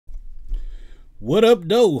What up,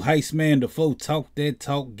 though? Heist man, the foe, talk that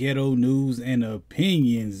talk, ghetto news and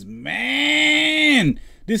opinions. Man,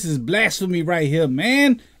 this is blasphemy right here,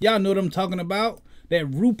 man. Y'all know what I'm talking about? That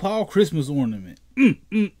RuPaul Christmas ornament.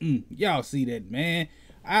 Y'all see that, man?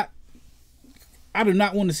 I do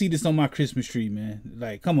not want to see this on my Christmas tree, man.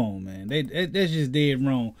 Like, come on, man. That's just dead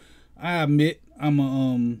wrong. I admit I'm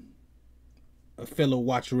a fellow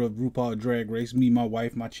watcher of RuPaul Drag Race. Me, my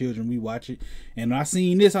wife, my children, we watch it. And when I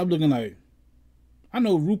seen this, I'm looking like, I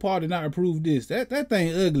know RuPaul did not approve this. That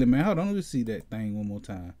thing ugly, man. Hold on, let's see that thing one more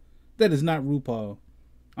time. That is not RuPaul.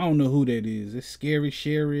 I don't know who that is. It's Scary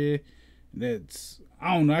Sherry. I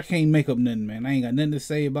don't know. I can't make up nothing, man. I ain't got nothing to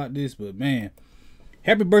say about this, but man,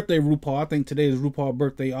 happy birthday, RuPaul. I think today is RuPaul's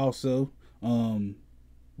birthday also.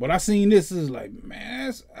 But I seen this, is like, man,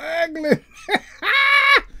 that's ugly.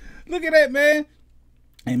 Look at that, man.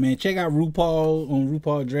 Hey, man, check out RuPaul on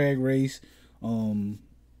RuPaul Drag Race.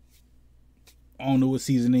 I don't know what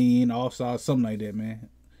season they in, All-Stars, something like that, man.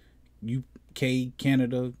 UK,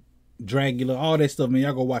 Canada, Dragula, all that stuff, man.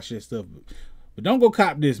 Y'all go watch that stuff. But don't go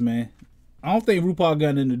cop this, man. I don't think RuPaul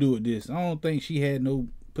got nothing to do with this. I don't think she had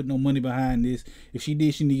put no money behind this. If she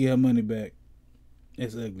did, she need to get her money back.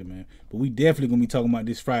 That's ugly, man. But we definitely going to be talking about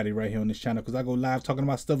this Friday right here on this channel, because I go live talking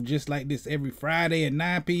about stuff just like this every Friday at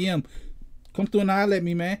 9 p.m. Come through and holler at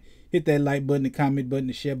me, man. Hit that like button, the comment button,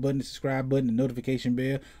 the share button, the subscribe button, the notification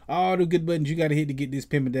bell. All the good buttons you got to hit to get this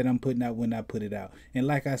pimping that I'm putting out when I put it out. And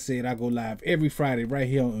like I said, I go live every Friday right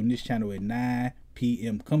here on this channel at 9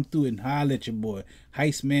 p.m. Come through and holler at your boy,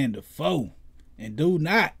 Heist Man the Foe. And do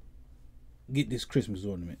not get this Christmas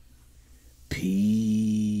ornament.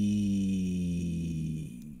 Peace.